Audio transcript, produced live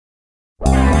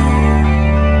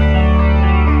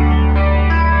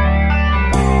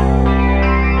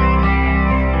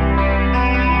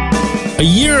A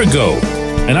year ago,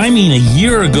 and I mean a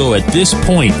year ago at this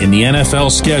point in the NFL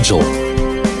schedule,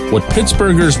 what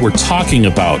Pittsburghers were talking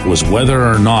about was whether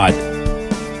or not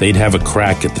they'd have a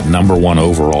crack at the number one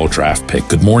overall draft pick.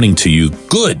 Good morning to you.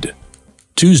 Good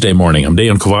Tuesday morning. I'm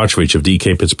Dejan Kovacevic of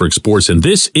DK Pittsburgh Sports, and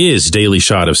this is Daily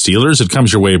Shot of Steelers. It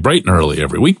comes your way bright and early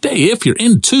every weekday. If you're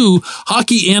into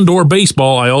hockey and or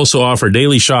baseball, I also offer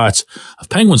daily shots of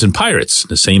Penguins and Pirates,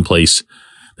 the same place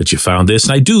that you found this,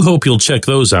 and I do hope you'll check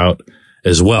those out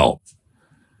as well.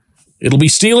 It'll be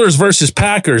Steelers versus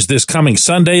Packers this coming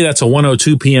Sunday. That's a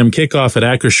 1:02 p.m. kickoff at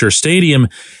Acrisure Stadium,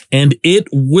 and it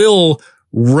will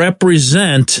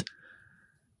represent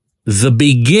the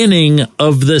beginning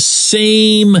of the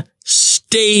same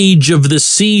stage of the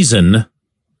season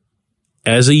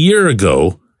as a year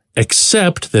ago,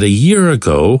 except that a year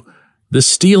ago, the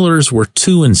Steelers were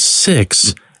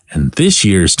 2-6, and this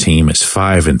year's team is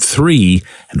 5-3,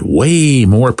 and way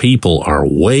more people are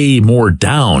way more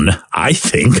down, I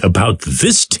think, about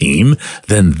this team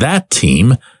than that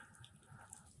team.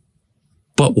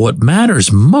 But what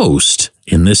matters most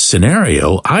in this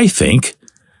scenario, I think,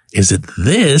 is that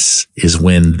this is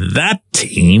when that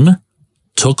team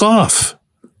took off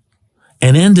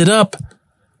and ended up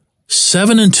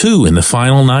 7-2 in the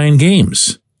final 9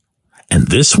 games. And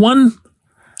this one,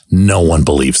 no one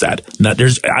believes that. Now,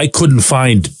 I couldn't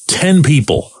find 10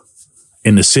 people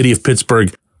in the city of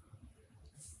Pittsburgh,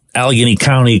 Allegheny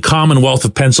County, Commonwealth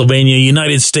of Pennsylvania,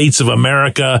 United States of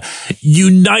America,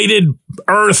 United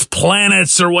Earth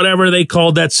Planets, or whatever they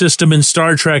called that system in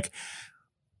Star Trek.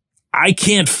 I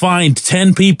can't find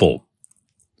 10 people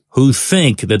who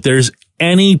think that there's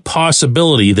any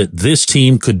possibility that this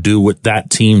team could do what that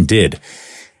team did.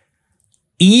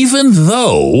 Even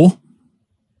though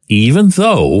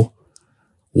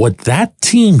what that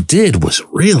team did was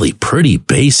really pretty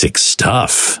basic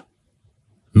stuff,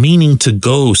 meaning to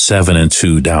go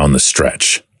 7-2 down the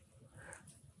stretch.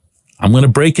 I'm going to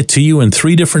break it to you in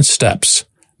 3 different steps.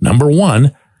 Number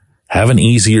 1, have an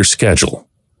easier schedule.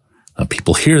 Now,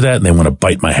 people hear that and they want to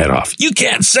bite my head off. You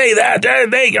can't say that.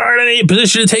 They aren't in any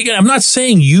position to take it. I'm not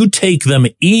saying you take them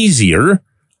easier.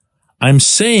 I'm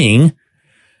saying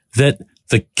that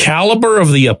the caliber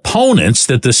of the opponents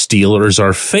that the Steelers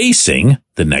are facing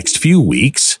the next few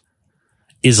weeks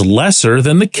is lesser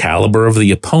than the caliber of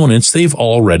the opponents they've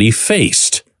already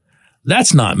faced.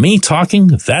 That's not me talking.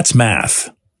 That's math.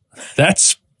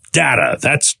 That's data.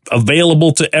 That's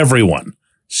available to everyone.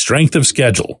 Strength of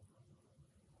schedule.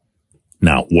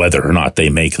 Now, whether or not they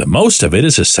make the most of it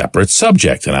is a separate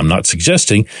subject, and I'm not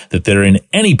suggesting that they're in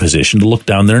any position to look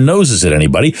down their noses at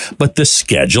anybody, but the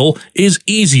schedule is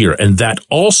easier, and that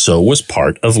also was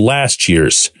part of last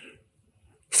year's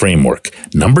framework.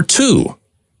 Number 2,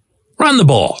 run the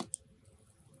ball.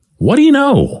 What do you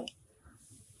know?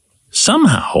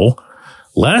 Somehow,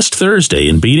 last Thursday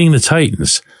in beating the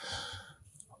Titans,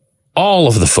 all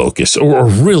of the focus, or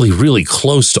really, really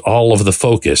close to all of the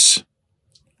focus,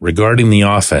 regarding the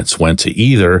offense went to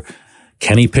either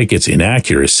Kenny Pickett's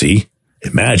inaccuracy.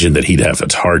 Imagine that he'd have a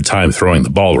hard time throwing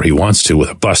the ball where he wants to with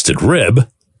a busted rib,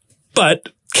 but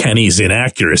Kenny's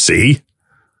inaccuracy.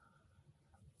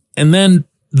 And then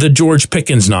the George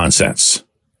Pickens nonsense,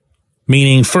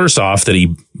 meaning first off that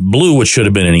he blew what should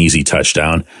have been an easy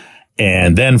touchdown,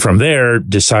 and then from there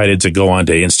decided to go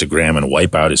onto Instagram and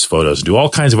wipe out his photos and do all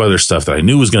kinds of other stuff that I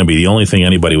knew was going to be the only thing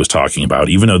anybody was talking about,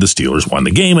 even though the Steelers won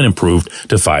the game and improved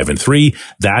to 5-3.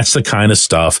 That's the kind of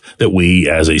stuff that we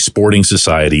as a sporting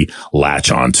society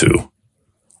latch onto.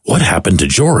 What happened to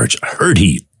George? I heard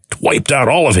he wiped out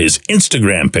all of his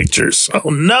Instagram pictures. Oh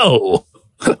no.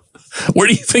 Where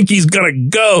do you think he's going to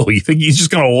go? You think he's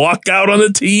just going to walk out on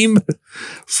the team?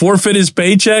 Forfeit his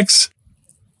paychecks?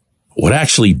 What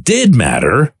actually did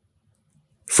matter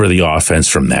for the offense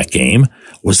from that game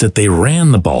was that they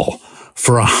ran the ball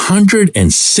for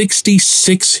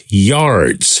 166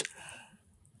 yards.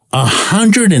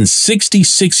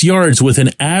 166 yards with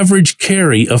an average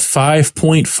carry of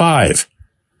 5.5.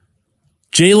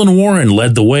 Jaylen Warren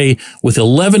led the way with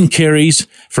 11 carries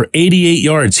for 88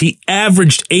 yards. He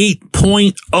averaged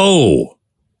 8.0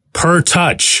 per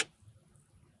touch.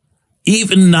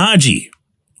 Even Najee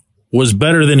was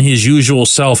better than his usual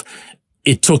self.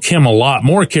 It took him a lot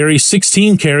more carries,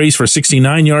 16 carries for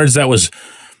 69 yards. That was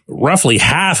roughly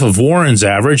half of Warren's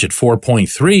average at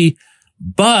 4.3,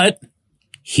 but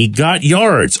he got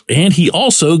yards, and he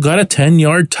also got a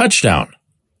 10-yard touchdown.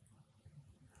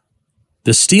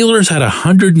 The Steelers had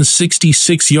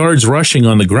 166 yards rushing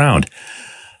on the ground.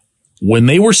 When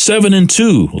they were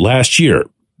 7-2 last year,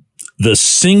 the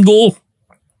single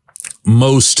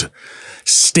most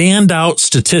standout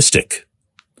statistic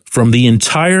from the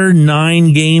entire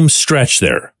 9-game stretch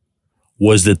there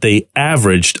was that they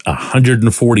averaged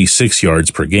 146 yards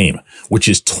per game, which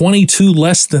is 22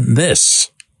 less than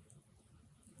this.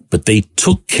 But they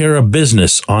took care of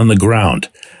business on the ground.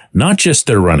 Not just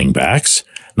their running backs,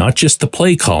 not just the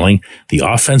play calling, the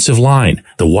offensive line,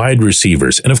 the wide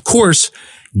receivers, and of course,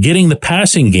 getting the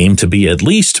passing game to be at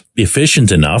least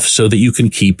efficient enough so that you can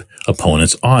keep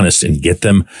opponents honest and get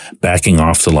them backing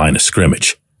off the line of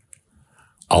scrimmage.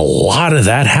 A lot of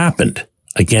that happened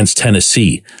against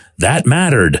Tennessee. That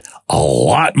mattered a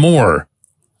lot more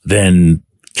than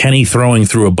Kenny throwing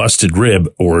through a busted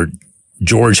rib or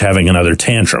George having another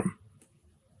tantrum.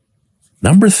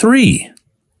 Number 3.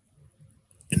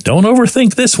 And don't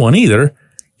overthink this one either.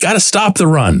 Got to stop the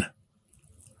run.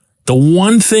 The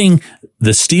one thing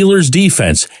the Steelers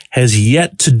defense has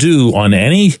yet to do on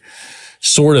any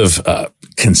sort of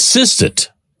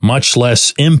consistent, much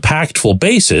less impactful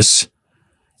basis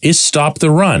is stop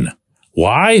the run.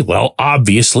 Why? Well,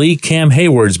 obviously, Cam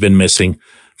Hayward's been missing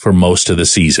for most of the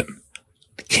season.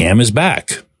 Cam is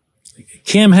back.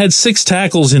 Cam had 6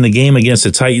 tackles in the game against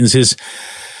the Titans. His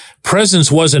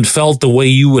presence wasn't felt the way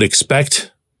you would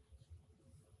expect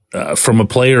from a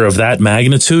player of that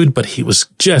magnitude, but he was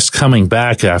just coming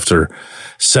back after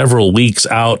several weeks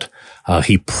out.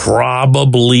 He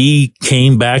probably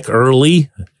came back early,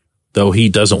 though he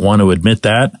doesn't want to admit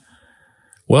that.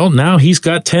 Well, now he's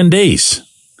got 10 days.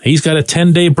 He's got a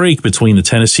 10-day break between the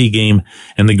Tennessee game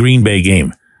and the Green Bay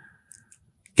game.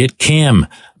 Get Cam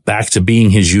back to being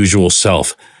his usual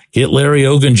self. Get Larry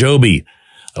Ogunjobi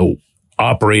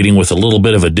operating with a little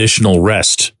bit of additional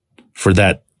rest for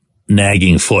that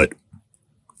nagging foot.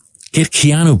 Get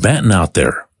Keanu Benton out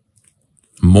there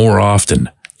more often,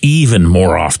 even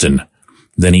more often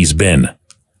than he's been.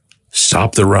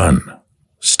 Stop the run.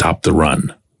 Stop the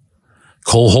run.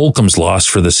 Cole Holcomb's lost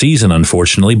for the season,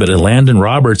 unfortunately, but Landon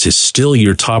Roberts is still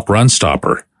your top run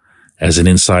stopper as an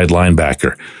inside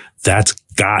linebacker. That's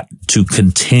got to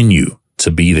continue to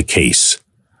be the case.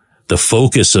 The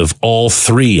focus of all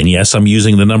 3, and yes, I'm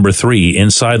using the number 3,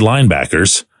 inside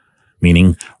linebackers,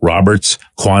 meaning Roberts,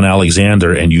 Quan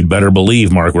Alexander, and you'd better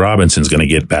believe Mark Robinson's going to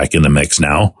get back in the mix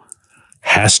now,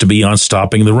 has to be on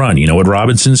stopping the run. You know what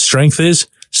Robinson's strength is?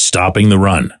 Stopping the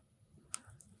run.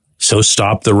 So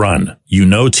stop the run. You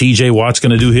know TJ Watt's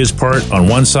going to do his part on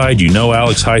one side. You know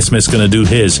Alex Highsmith's going to do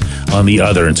his on the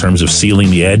other in terms of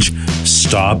sealing the edge.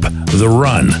 Stop the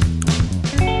run.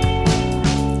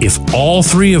 If all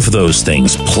 3 of those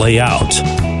things play out,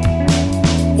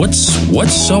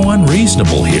 what's so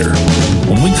unreasonable here?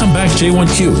 When we come back,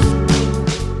 J1Q.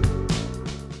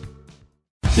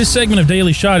 This segment of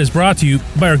Daily Shot is brought to you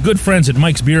by our good friends at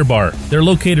Mike's Beer Bar. They're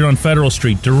located on Federal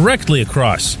Street, directly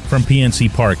across from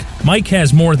PNC Park. Mike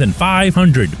has more than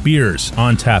 500 beers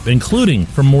on tap, including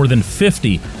from more than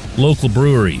 50 local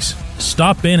breweries.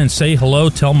 Stop in and say hello.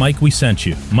 Tell Mike we sent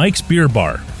you. Mike's Beer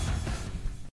Bar.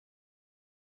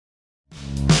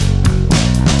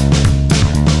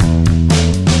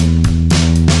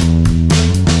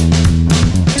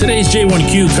 Today's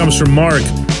J1Q comes from Mark,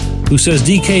 who says,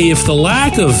 DK, if the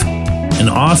lack of an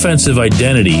offensive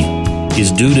identity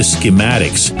is due to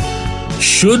schematics,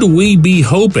 should we be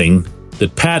hoping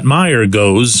that Pat Meyer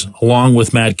goes along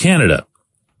with Matt Canada?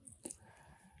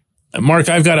 Mark,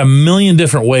 I've got a million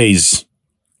different ways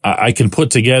I can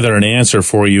put together an answer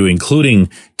for you,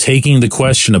 including taking the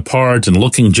question apart and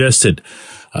looking just at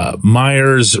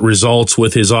Meyer's results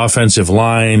with his offensive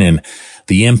line and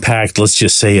the impact, let's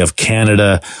just say, of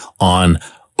Canada on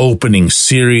opening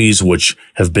series, which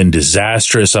have been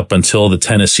disastrous up until the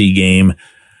Tennessee game.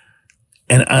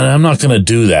 And I'm not going to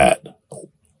do that.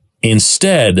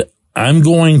 Instead, I'm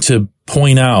going to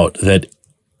point out that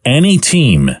any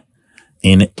team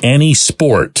in any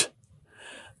sport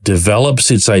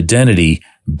develops its identity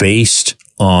based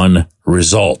on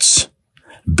results,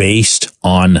 based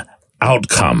on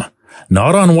outcome,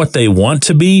 not on what they want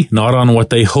to be, not on what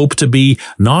they hope to be,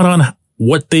 not on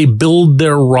what they build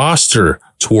their roster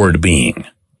toward being,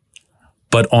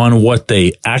 but on what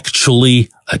they actually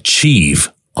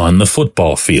achieve on the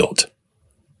football field.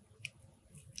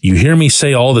 You hear me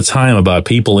say all the time about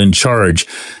people in charge,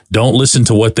 don't listen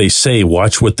to what they say,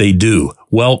 watch what they do.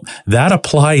 Well, that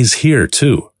applies here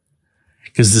too.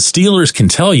 Because the Steelers can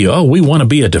tell you, oh, we want to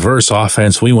be a diverse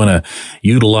offense. We want to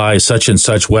utilize such and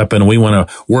such weapon. We want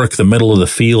to work the middle of the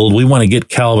field. We want to get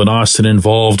Calvin Austin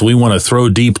involved. We want to throw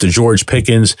deep to George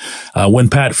Pickens. When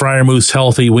Pat Freiermuth's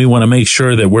healthy, we want to make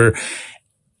sure that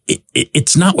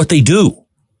it's not what they do.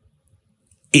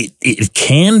 It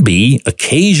can be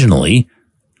occasionally,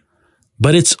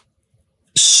 but it's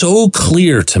so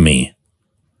clear to me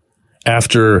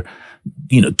after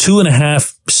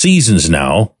 2.5 seasons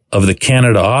now of the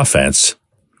Canada offense,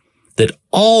 that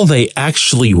all they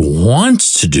actually want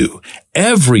to do,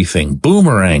 everything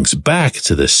boomerangs back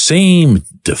to the same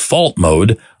default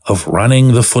mode of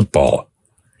running the football.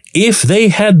 If they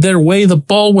had their way, the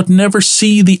ball would never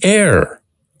see the air.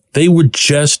 They would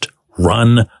just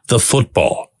run the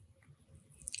football.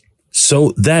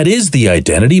 So that is the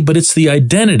identity, but it's the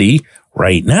identity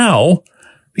right now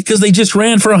because they just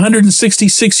ran for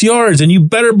 166 yards, and you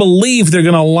better believe they're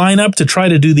going to line up to try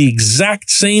to do the exact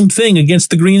same thing against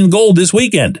the Green and Gold this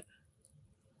weekend.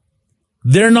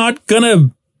 They're not going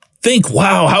to think,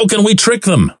 wow, how can we trick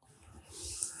them?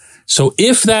 So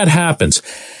if that happens,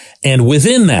 and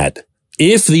within that,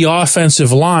 if the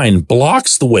offensive line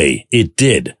blocks the way it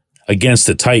did against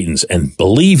the Titans, and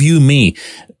believe you me,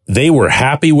 they were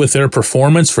happy with their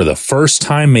performance for the first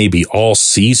time maybe all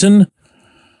season,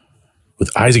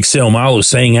 with Isaac Seumalo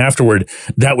saying afterward,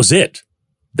 that was it.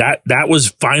 That was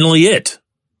finally it.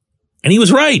 And he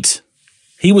was right.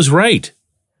 He was right.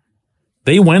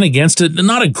 They went against it,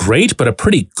 not a great, but a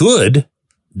pretty good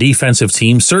defensive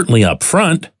team, certainly up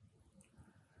front.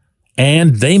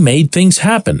 And they made things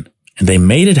happen. And they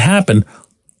made it happen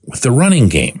with the running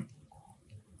game.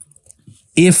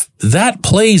 If that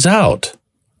plays out,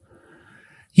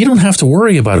 you don't have to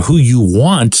worry about who you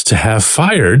want to have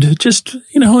fired. Just,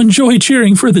 enjoy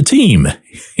cheering for the team.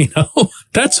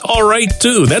 That's all right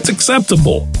too. That's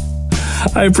acceptable.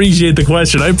 I appreciate the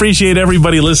question. I appreciate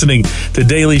everybody listening to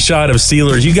Daily Shot of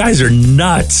Steelers. You guys are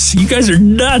nuts. You guys are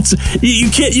nuts.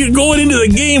 You're going into the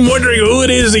game wondering who it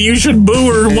is that you should boo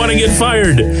or want to get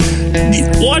fired.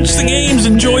 Watch the games.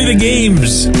 Enjoy the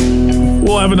games.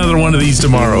 We'll have another one of these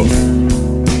tomorrow.